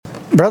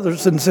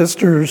Brothers and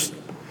sisters,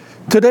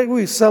 today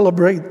we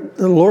celebrate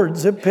the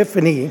Lord's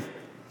Epiphany,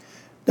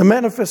 the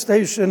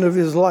manifestation of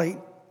his light,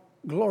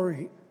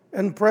 glory,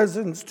 and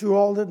presence to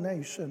all the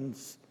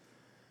nations.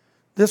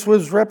 This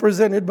was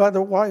represented by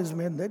the wise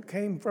men that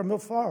came from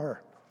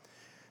afar.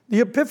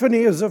 The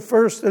Epiphany is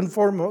first and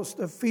foremost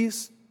a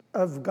feast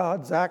of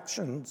God's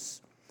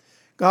actions.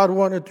 God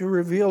wanted to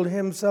reveal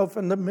himself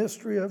in the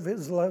mystery of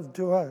his love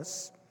to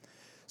us.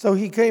 So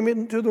he came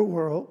into the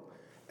world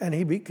and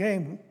he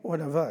became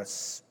one of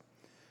us.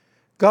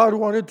 God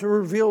wanted to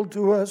reveal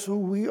to us who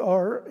we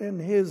are in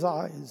his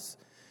eyes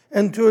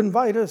and to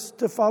invite us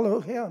to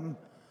follow him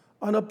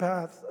on a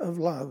path of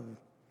love,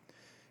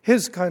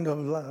 his kind of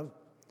love,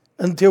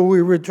 until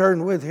we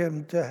return with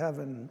him to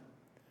heaven.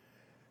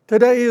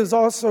 Today is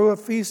also a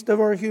feast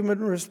of our human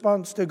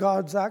response to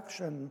God's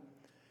action.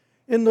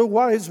 In the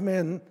wise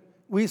men,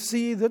 we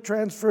see the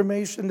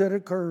transformation that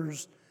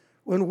occurs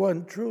when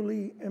one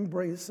truly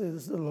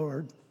embraces the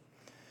Lord.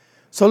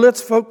 So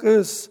let's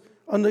focus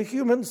on the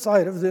human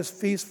side of this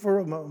feast for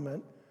a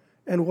moment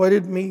and what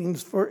it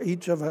means for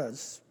each of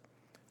us.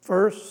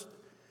 First,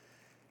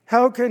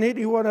 how can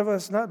any one of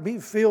us not be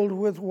filled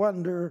with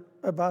wonder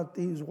about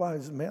these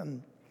wise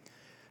men?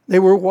 They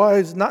were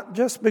wise not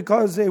just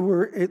because they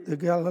were the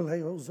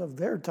Galileos of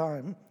their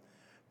time,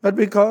 but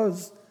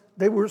because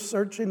they were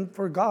searching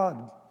for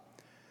God.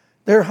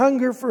 Their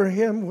hunger for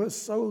him was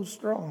so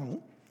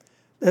strong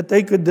that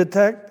they could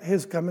detect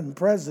his coming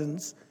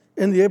presence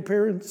in the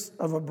appearance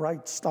of a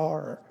bright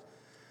star.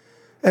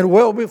 And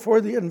well before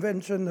the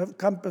invention of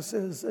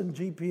compasses and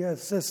GPS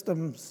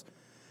systems,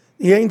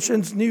 the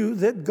ancients knew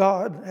that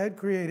God had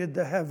created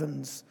the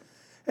heavens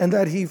and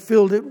that he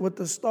filled it with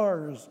the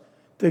stars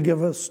to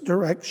give us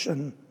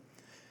direction.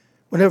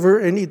 Whenever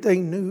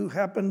anything new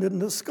happened in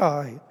the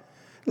sky,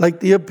 like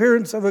the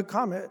appearance of a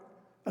comet,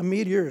 a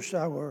meteor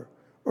shower,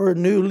 or a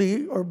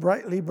newly or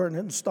brightly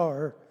burning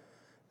star,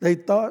 they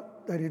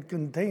thought that it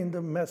contained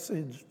a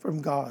message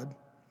from God.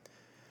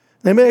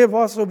 They may have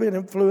also been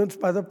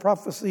influenced by the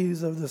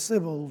prophecies of the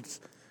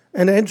Sibyls,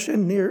 an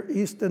ancient Near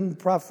Eastern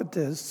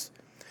prophetess,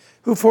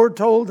 who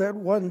foretold that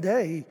one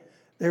day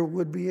there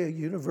would be a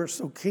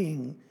universal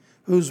king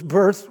whose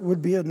birth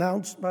would be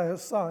announced by a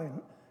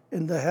sign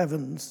in the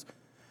heavens.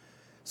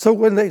 So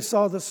when they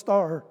saw the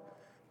star,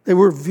 they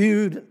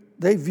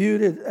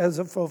viewed it as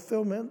a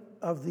fulfillment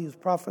of these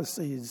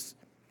prophecies.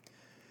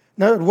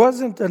 Now, it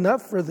wasn't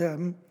enough for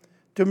them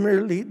to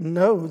merely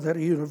know that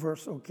a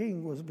universal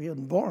king was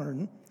being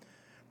born,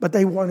 but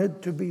they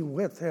wanted to be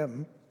with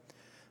him.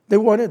 They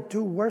wanted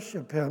to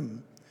worship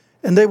him,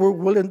 and they were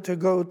willing to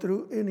go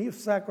through any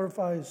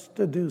sacrifice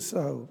to do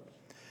so.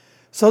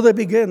 So they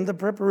began the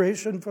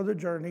preparation for the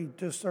journey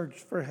to search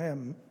for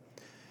him.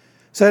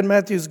 St.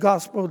 Matthew's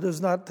Gospel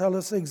does not tell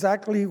us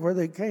exactly where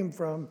they came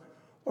from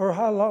or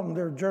how long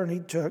their journey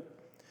took.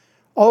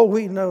 All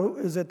we know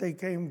is that they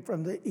came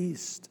from the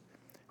east,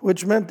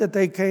 which meant that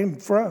they came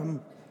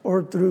from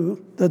or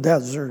through the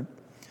desert.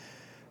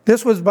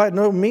 This was by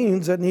no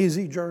means an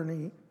easy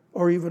journey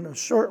or even a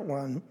short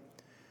one.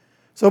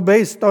 So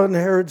based on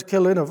Herod's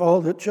killing of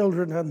all the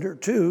children under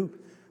 2,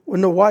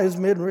 when the wise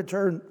men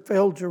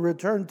failed to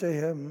return to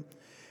him,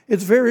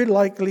 it's very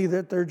likely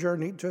that their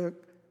journey took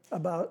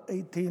about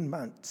 18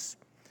 months.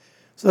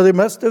 So they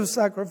must have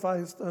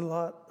sacrificed a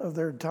lot of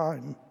their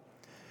time.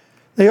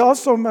 They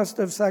also must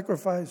have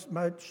sacrificed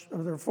much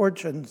of their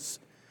fortunes,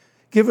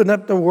 given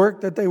up the work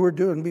that they were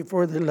doing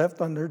before they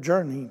left on their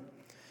journey.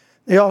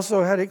 They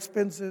also had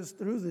expenses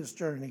through this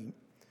journey,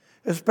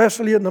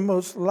 especially in the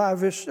most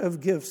lavish of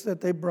gifts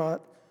that they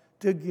brought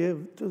to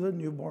give to the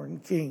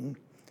newborn king.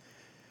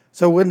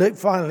 So when they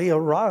finally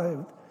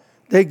arrived,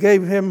 they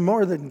gave him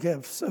more than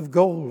gifts of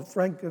gold,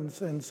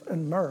 frankincense,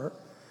 and myrrh.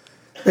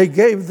 They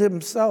gave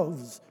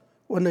themselves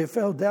when they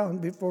fell down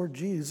before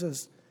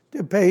Jesus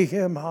to pay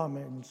him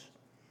homage.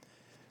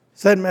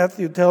 St.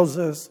 Matthew tells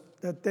us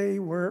that they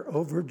were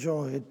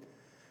overjoyed.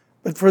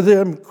 But for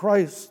them,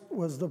 Christ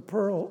was the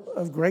pearl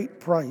of great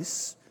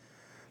price,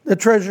 the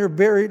treasure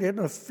buried in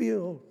a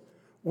field,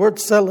 worth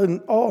selling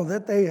all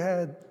that they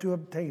had to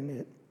obtain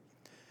it.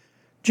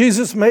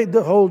 Jesus made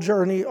the whole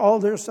journey, all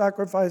their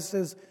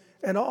sacrifices,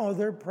 and all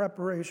their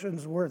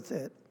preparations worth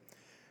it.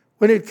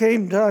 When it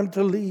came time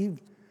to leave,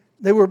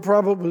 they were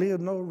probably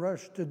in no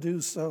rush to do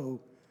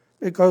so,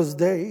 because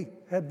they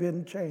had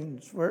been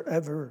changed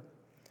forever.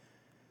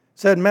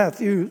 St.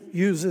 Matthew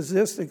uses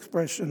this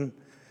expression: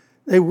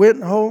 they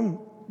went home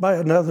by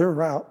another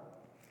route,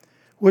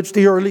 which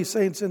the early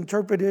saints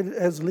interpreted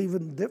as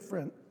leaving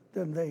different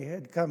than they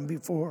had come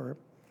before.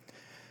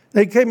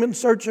 They came in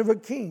search of a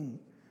king,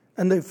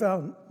 and they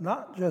found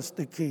not just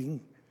the king,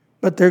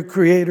 but their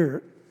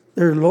Creator,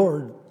 their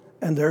Lord,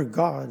 and their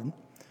God.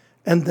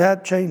 And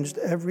that changed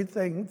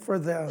everything for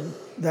them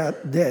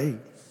that day.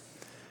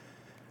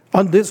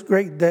 On this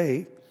great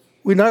day,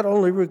 we not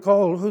only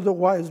recall who the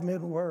wise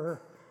men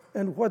were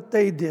and what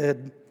they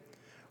did,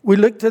 we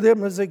look to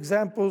them as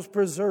examples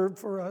preserved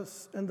for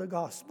us in the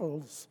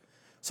Gospels,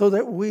 so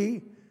that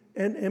we,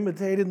 in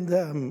imitating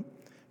them,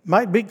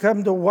 might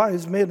become the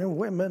wise men and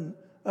women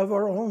of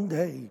our own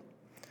day.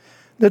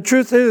 The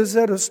truth is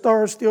that a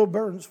star still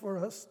burns for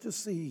us to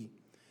see.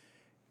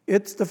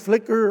 It's the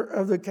flicker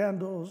of the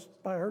candles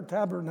by our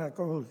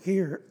tabernacle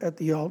here at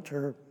the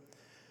altar.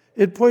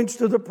 It points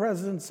to the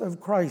presence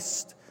of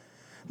Christ,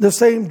 the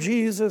same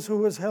Jesus who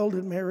was held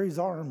in Mary's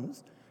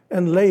arms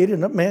and laid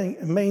in a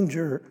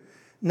manger,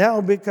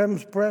 now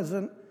becomes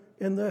present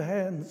in the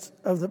hands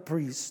of the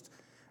priest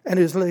and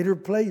is later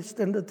placed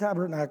in the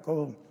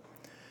tabernacle.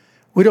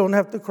 We don't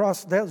have to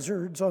cross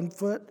deserts on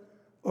foot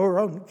or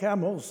on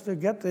camels to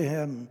get to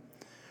him.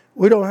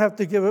 We don't have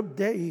to give up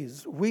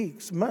days,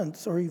 weeks,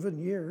 months, or even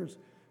years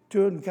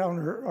to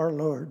encounter our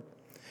Lord.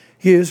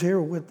 He is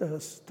here with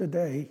us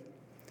today.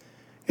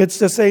 It's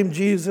the same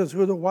Jesus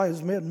who the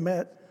wise men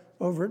met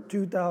over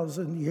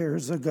 2,000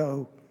 years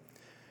ago.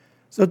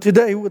 So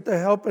today, with the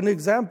help and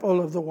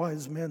example of the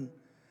wise men,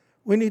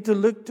 we need to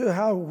look to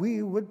how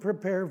we would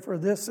prepare for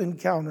this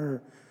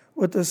encounter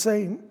with the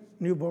same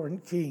newborn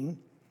King.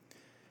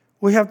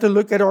 We have to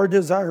look at our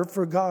desire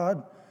for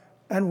God,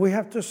 and we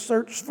have to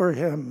search for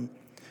him.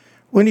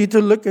 We need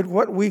to look at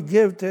what we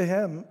give to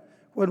him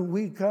when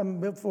we come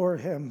before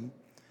him.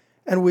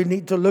 And we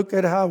need to look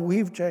at how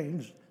we've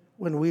changed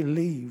when we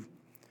leave.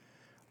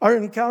 Our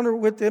encounter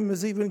with him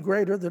is even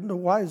greater than the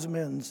wise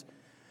men's.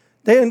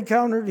 They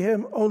encountered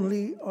him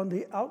only on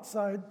the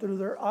outside through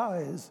their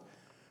eyes,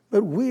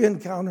 but we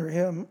encounter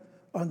him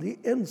on the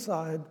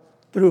inside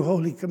through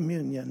Holy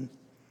Communion.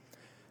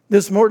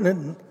 This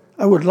morning,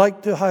 I would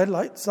like to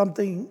highlight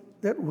something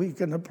that we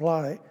can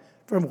apply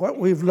from what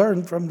we've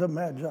learned from the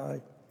Magi.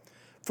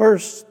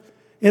 First,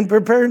 in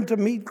preparing to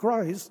meet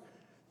Christ,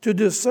 to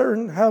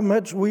discern how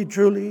much we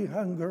truly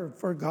hunger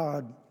for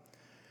God.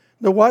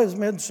 The wise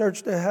men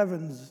searched the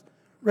heavens,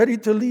 ready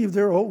to leave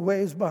their old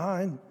ways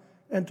behind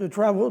and to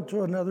travel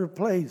to another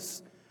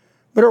place.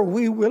 But are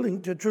we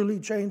willing to truly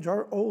change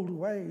our old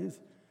ways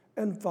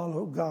and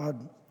follow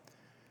God?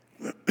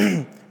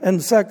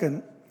 And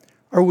second,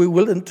 are we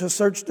willing to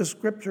search the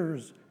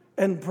Scriptures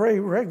and pray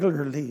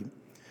regularly?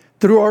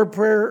 Through our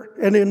prayer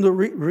and in the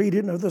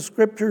reading of the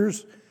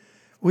Scriptures,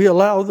 we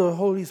allow the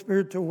Holy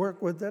Spirit to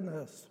work within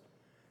us.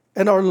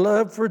 And our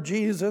love for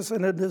Jesus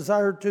and a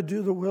desire to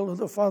do the will of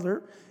the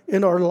Father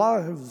in our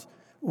lives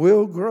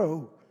will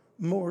grow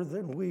more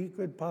than we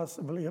could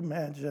possibly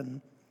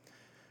imagine.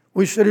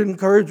 We should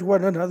encourage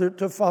one another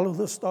to follow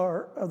the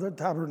star of the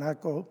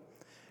tabernacle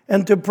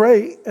and to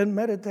pray and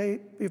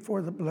meditate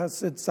before the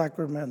Blessed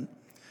Sacrament,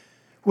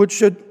 which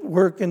should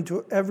work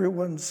into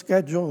everyone's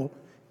schedule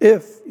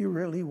if you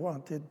really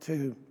wanted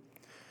to.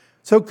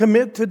 So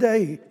commit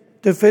today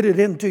to fit it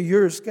into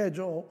your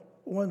schedule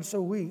once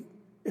a week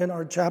in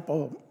our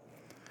chapel.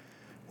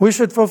 We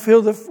should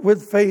fulfill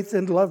with faith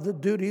and love the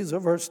duties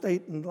of our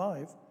state and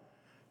life.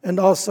 And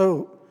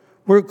also,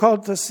 we're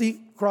called to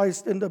seek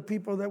Christ in the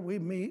people that we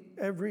meet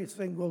every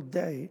single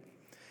day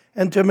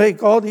and to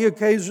make all the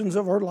occasions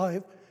of our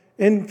life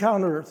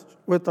encounters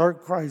with our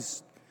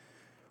Christ.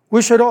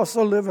 We should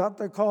also live out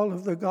the call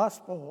of the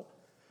gospel,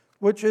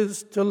 which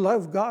is to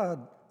love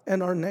God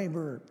and our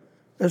neighbor,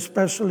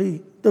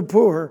 especially the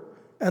poor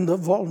and the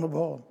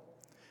vulnerable.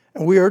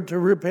 And we are to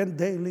repent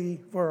daily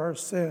for our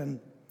sin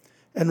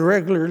and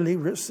regularly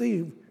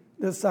receive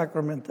the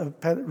sacrament of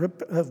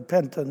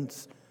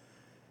repentance.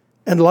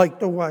 And like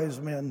the wise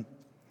men,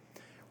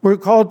 we're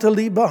called to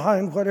leave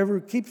behind whatever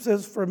keeps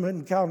us from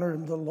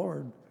encountering the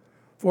Lord,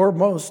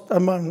 foremost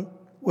among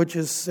which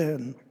is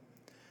sin.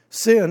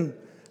 Sin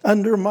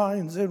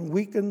undermines and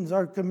weakens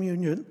our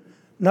communion,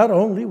 not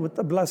only with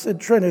the Blessed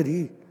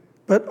Trinity,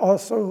 but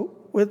also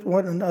with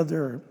one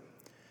another.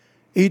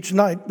 Each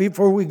night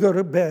before we go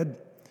to bed,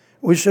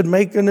 we should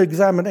make an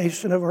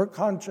examination of our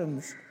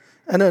conscience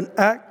and an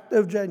act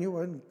of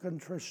genuine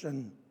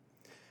contrition.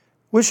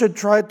 We should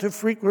try to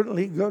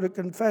frequently go to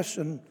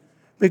confession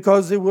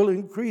because it will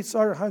increase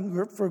our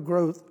hunger for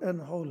growth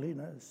and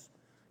holiness.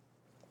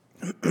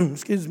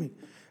 Excuse me.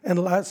 And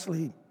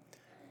lastly,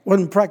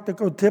 one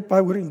practical tip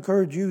I would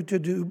encourage you to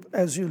do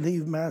as you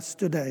leave Mass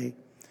today,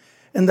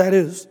 and that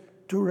is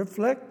to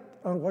reflect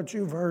on what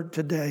you've heard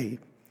today.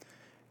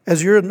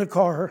 As you're in the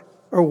car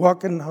or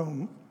walking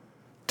home,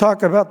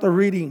 talk about the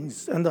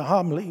readings and the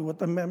homily with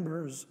the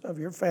members of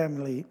your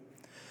family.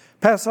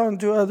 Pass on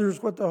to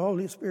others what the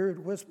Holy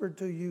Spirit whispered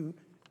to you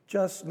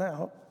just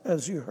now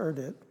as you heard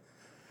it.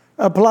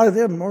 Apply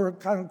them more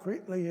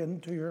concretely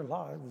into your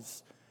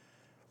lives.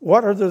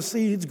 What are the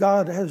seeds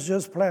God has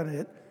just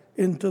planted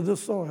into the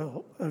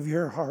soil of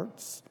your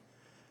hearts?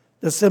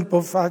 The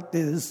simple fact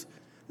is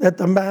that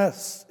the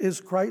Mass is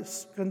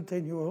Christ's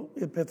continual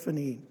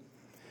epiphany.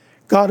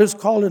 God is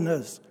calling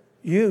us,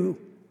 you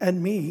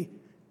and me,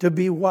 to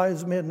be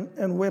wise men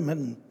and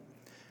women.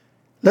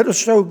 Let us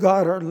show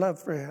God our love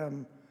for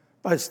him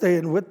by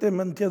staying with him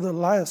until the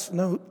last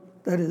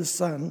note that is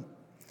sung.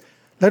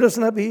 Let us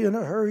not be in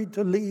a hurry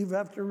to leave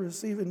after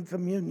receiving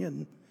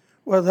communion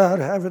without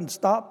having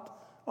stopped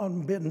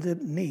on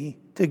bended knee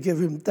to give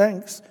him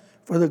thanks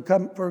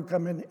for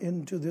coming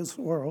into this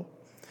world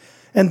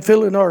and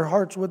filling our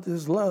hearts with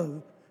his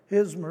love,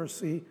 his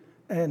mercy,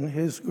 and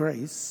his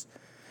grace.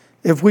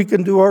 If we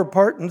can do our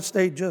part and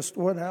stay just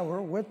 1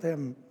 hour with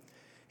him,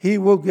 he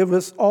will give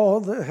us all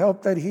the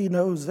help that he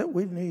knows that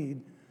we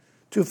need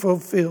to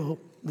fulfill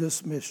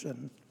this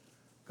mission.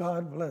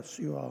 God bless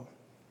you all.